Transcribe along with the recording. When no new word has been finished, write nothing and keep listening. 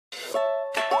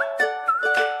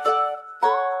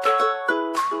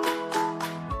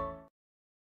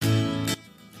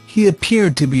He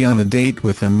appeared to be on a date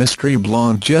with a mystery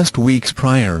blonde just weeks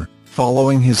prior,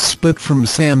 following his split from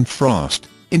Sam Frost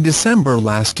in December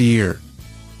last year.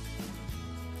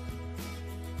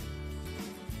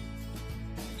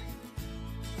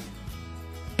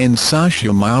 And Sasha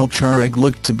Mielczarek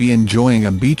looked to be enjoying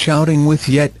a beach outing with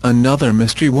yet another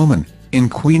mystery woman in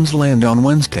Queensland on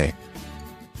Wednesday.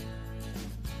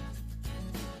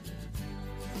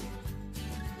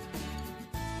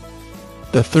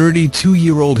 The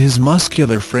 32-year-old his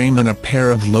muscular frame and a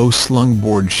pair of low-slung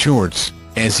board shorts,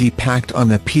 as he packed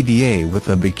on a PDA with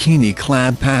a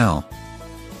bikini-clad pal.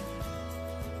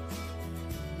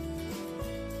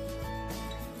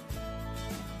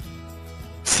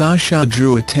 Sasha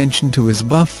drew attention to his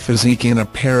buff physique in a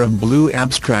pair of blue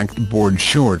abstract board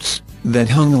shorts that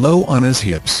hung low on his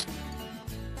hips.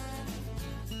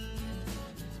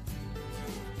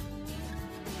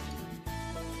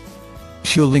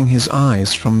 Shielding his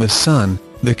eyes from the sun,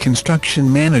 the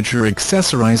construction manager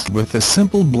accessorized with a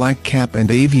simple black cap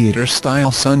and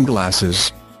aviator-style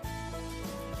sunglasses.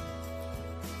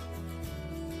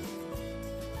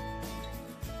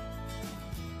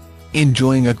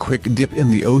 Enjoying a quick dip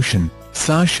in the ocean,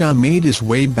 Sasha made his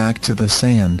way back to the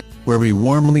sand, where he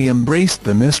warmly embraced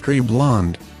the mystery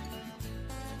blonde.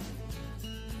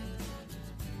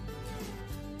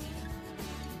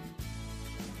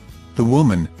 The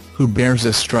woman, who bears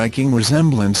a striking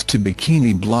resemblance to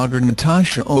bikini blogger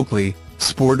Natasha Oakley,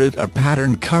 sported a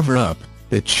patterned cover-up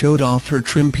that showed off her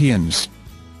trim pins.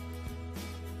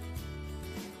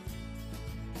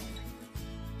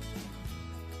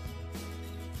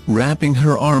 Wrapping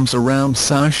her arms around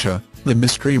Sasha, the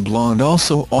mystery blonde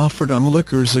also offered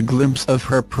onlookers a glimpse of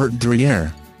her perte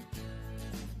derriere.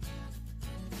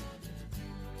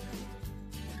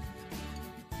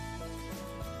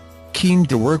 Keen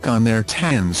to work on their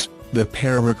tans, the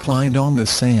pair reclined on the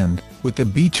sand, with the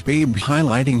beach babe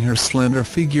highlighting her slender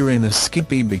figure in a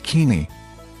skimpy bikini.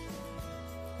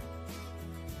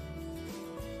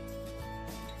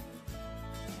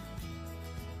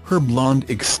 Her blonde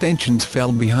extensions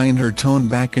fell behind her toned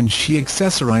back and she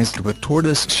accessorized with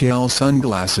tortoise-shell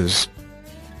sunglasses.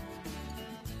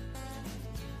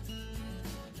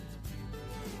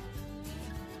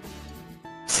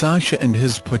 Sasha and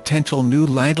his potential new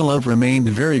love remained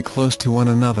very close to one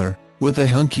another, with a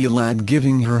hunky lad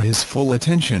giving her his full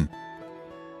attention.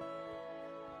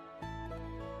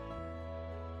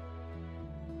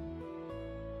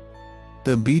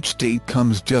 The beach date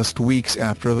comes just weeks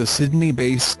after the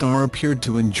Sydney-based star appeared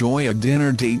to enjoy a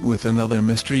dinner date with another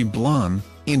mystery blonde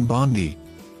in Bondi.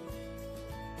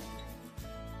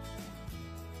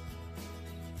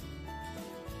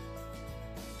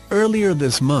 Earlier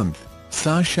this month,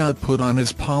 Sasha put on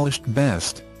his polished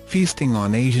best, feasting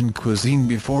on Asian cuisine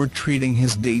before treating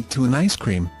his date to an ice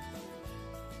cream.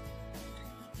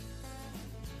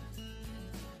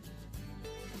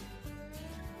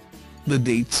 The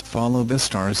dates follow the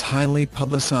star's highly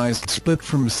publicized split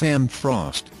from Sam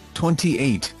Frost,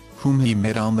 28, whom he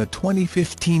met on the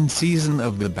 2015 season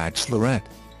of The Bachelorette.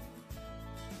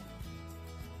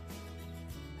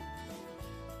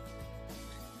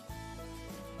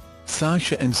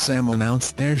 Sasha and Sam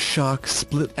announced their shock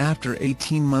split after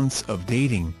 18 months of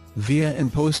dating, via an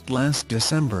post last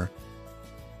December.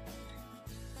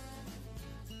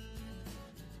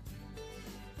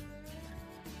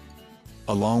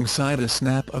 Alongside a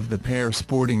snap of the pair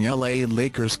sporting LA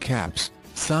Lakers caps,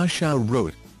 Sasha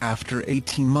wrote, "After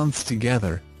 18 months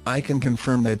together, I can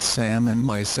confirm that Sam and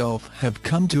myself have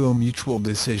come to a mutual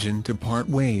decision to part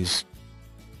ways.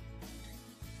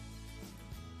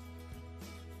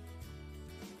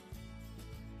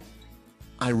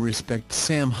 I respect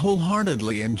Sam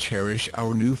wholeheartedly and cherish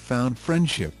our newfound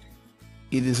friendship.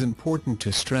 It is important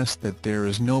to stress that there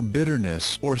is no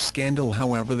bitterness or scandal,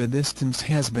 however the distance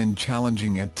has been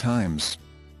challenging at times.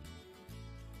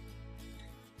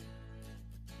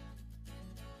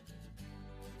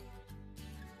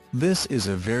 This is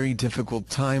a very difficult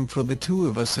time for the two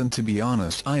of us and to be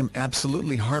honest I am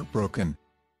absolutely heartbroken."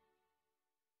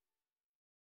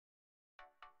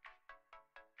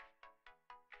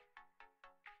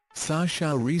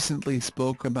 Sasha recently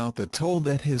spoke about the toll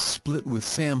that his split with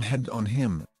Sam had on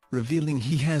him, revealing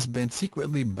he has been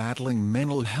secretly battling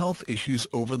mental health issues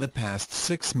over the past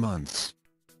 6 months.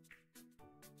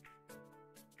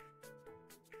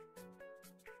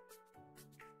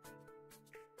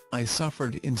 "I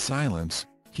suffered in silence,"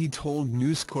 he told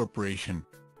News Corporation.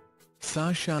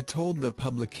 Sasha told the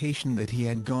publication that he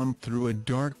had gone through a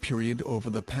dark period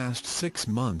over the past 6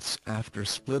 months after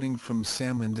splitting from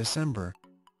Sam in December.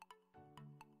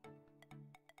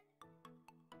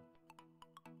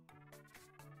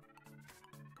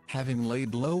 Having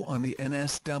laid low on the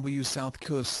NSW South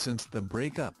Coast since the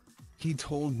breakup, he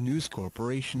told News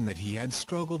Corporation that he had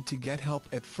struggled to get help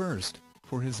at first,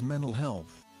 for his mental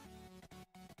health.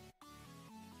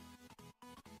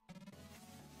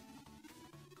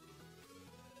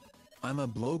 "I'm a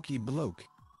blokey bloke.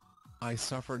 I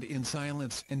suffered in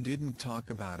silence and didn't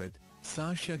talk about it,"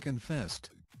 Sasha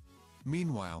confessed.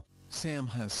 Meanwhile, Sam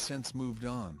has since moved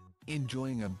on,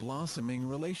 enjoying a blossoming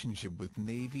relationship with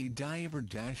Navy diver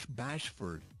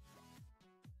Bashford.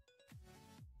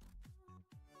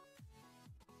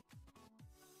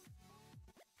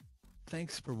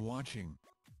 Thanks for watching.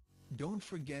 Don't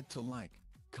forget to like,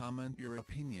 comment your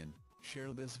opinion,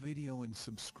 share this video and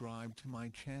subscribe to my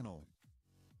channel.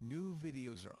 New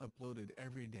videos are uploaded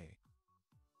every day.